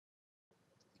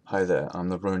Hi there, I'm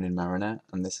the Ronin Marinette,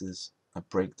 and this is a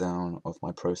breakdown of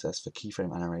my process for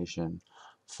keyframe animation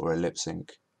for a lip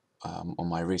sync on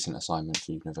my recent assignment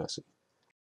for university.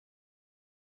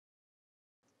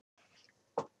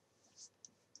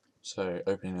 So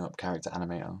opening up Character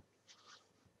Animator,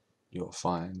 you'll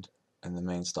find in the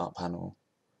main start panel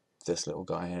this little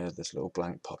guy here, this little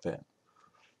blank puppet.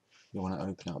 You want to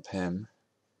open up him,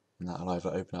 and that'll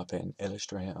either open up in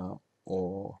Illustrator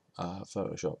or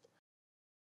Photoshop.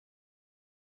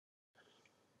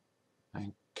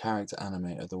 And Character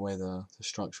Animator, the way the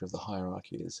structure of the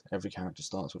hierarchy is, every character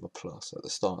starts with a plus at the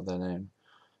start of their name,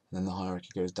 and then the hierarchy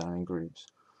goes down in groups.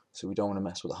 So we don't want to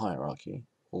mess with the hierarchy.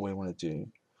 All we want to do,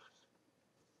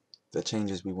 the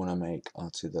changes we want to make are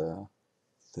to the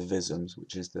visms,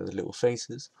 which is the little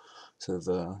faces. So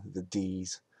the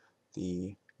D's,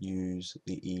 the U's,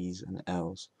 the E's and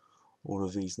L's, all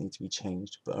of these need to be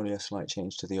changed, but only a slight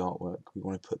change to the artwork. We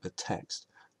want to put the text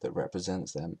that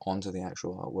represents them onto the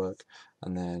actual artwork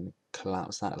and then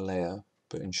collapse that layer,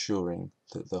 but ensuring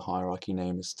that the hierarchy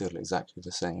name is still exactly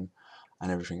the same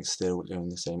and everything is still in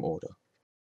the same order.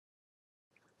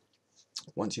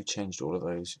 Once you've changed all of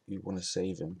those, you want to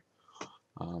save him.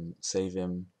 Save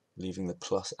him, leaving the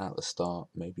plus at the start,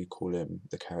 maybe call him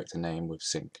the character name with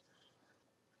sync.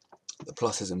 The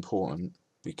plus is important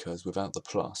because without the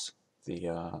plus,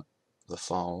 the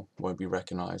file won't be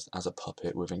recognized as a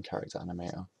puppet within Character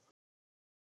Animator.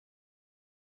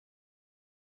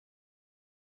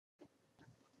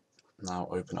 Now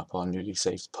open up our newly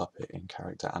saved puppet in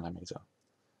Character Animator.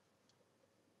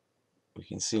 We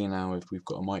can see now if we've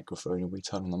got a microphone and we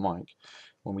turn on the mic,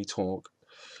 when we talk,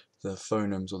 the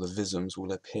phonemes or the visms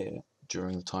will appear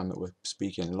during the time that we're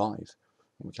speaking live.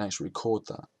 And we can actually record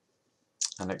that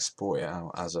and export it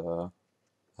out as a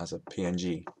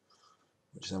PNG,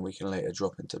 which then we can later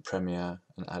drop into Premiere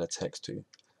and add a text to.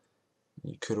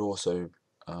 You could also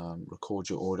record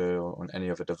your audio on any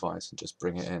other device and just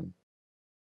bring it in.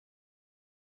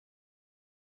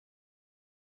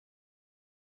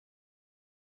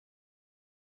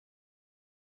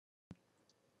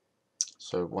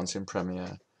 So once in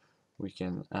Premiere, we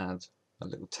can add a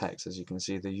little text. As you can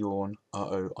see, the yawn,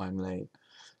 uh-oh, I'm late,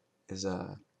 is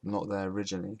not there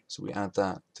originally. So we add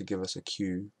that to give us a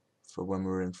cue for when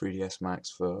we're in 3ds Max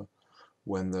for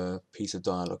when the piece of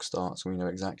dialogue starts, and we know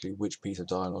exactly which piece of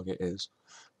dialogue it is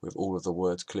with all of the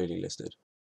words clearly listed.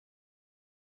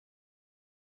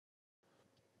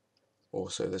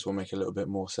 Also, this will make a little bit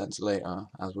more sense later,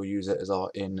 as we'll use it as our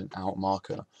in and out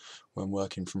marker when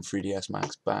working from 3ds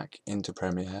Max back into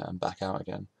Premiere and back out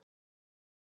again.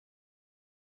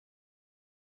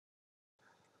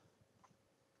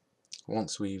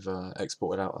 Once we've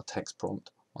exported out our text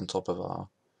prompt on top of our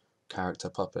character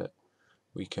puppet,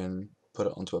 we can put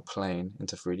it onto a plane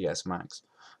into 3ds Max,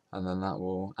 and then that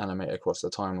will animate across the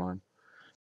timeline.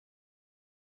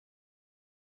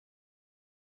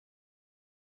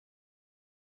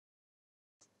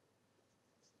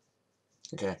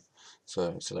 Okay,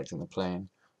 so selecting the plane,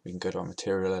 we can go to our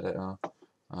material editor,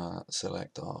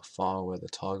 select our file where the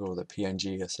toggle or the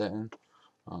PNG are set in,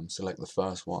 select the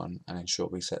first one and ensure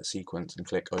we set sequence and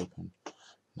click open.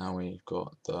 Now we've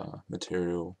got the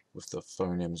material with the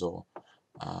phonemes or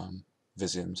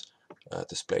visms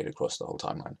displayed across the whole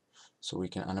timeline. So we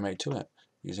can animate to it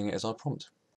using it as our prompt.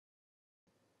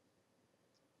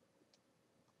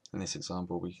 In this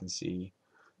example we can see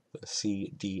the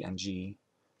C, D and G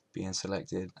being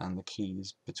selected and the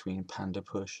keys between panda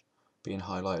push being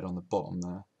highlighted on the bottom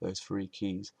there, those 3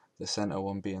 keys, the center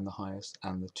one being the highest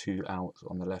and the 2 out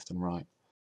on the left and right.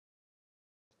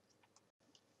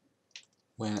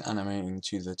 When animating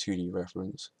to the 2D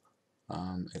reference,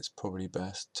 it's probably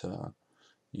best to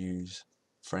use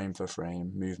frame for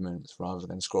frame movements rather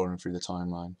than scrolling through the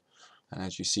timeline. And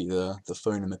as you see the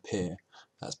phoneme appear,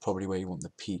 that's probably where you want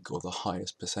the peak or the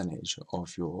highest percentage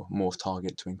of your morph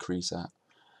target to increase at.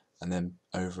 And then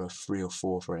over 3 or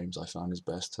 4 frames I found is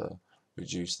best to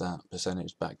reduce that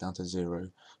percentage back down to 0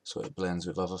 so it blends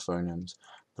with other phonemes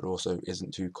but also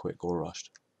isn't too quick or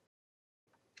rushed.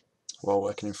 While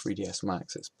working in 3ds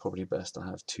Max, it's probably best to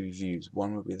have 2 views.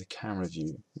 One will be the camera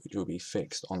view, which will be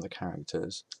fixed on the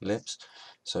character's lips,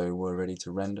 so we're ready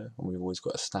to render, and we've always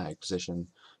got a static position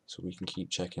so we can keep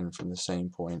checking from the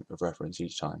same point of reference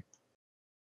each time.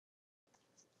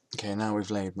 Okay, now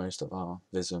we've laid most of our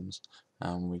visms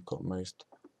and we've got most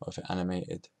of it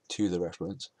animated to the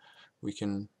reference. We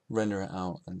can render it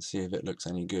out and see if it looks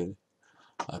any good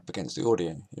up against the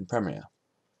audio in Premiere.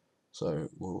 So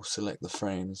we'll select the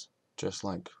frames just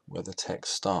like where the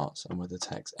text starts and where the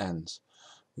text ends.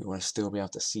 We want to still be able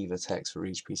to see the text for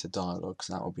each piece of dialogue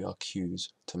because that will be our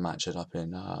cues to match it up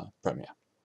in Premiere.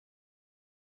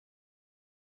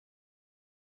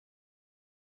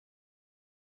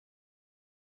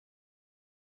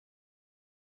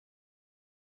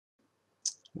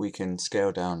 we can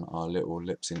scale down our little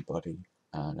lip sync buddy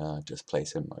and just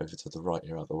place him over to the right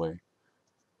here out of the way.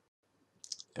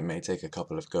 It may take a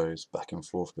couple of goes back and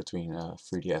forth between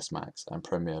 3ds Max and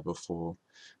Premiere before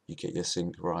you get your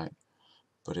sync right,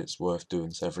 but it's worth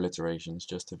doing several iterations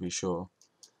just to be sure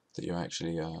that you're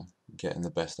actually getting the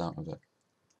best out of it.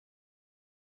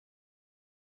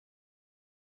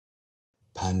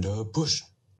 Panda push.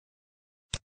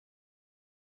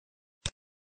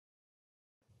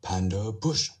 Panda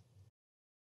push.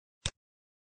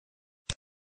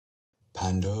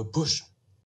 Panda push.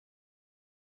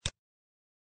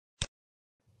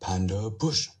 Panda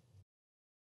push.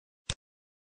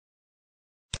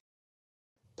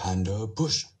 Panda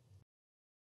push.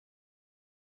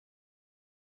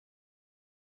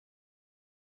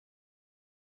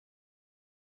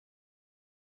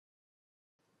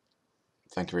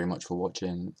 Thank you very much for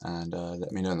watching, and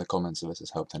let me know in the comments if this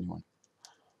has helped anyone.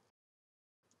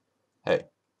 Hey,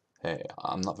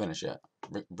 I'm not finished yet.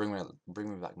 Bring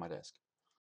me back my desk.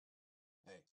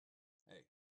 Hey,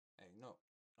 no,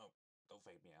 don't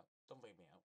fade me out. Don't fade me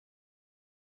out.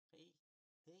 Hey.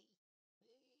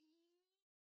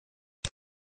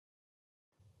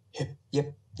 Hip,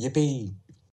 yip, yippee.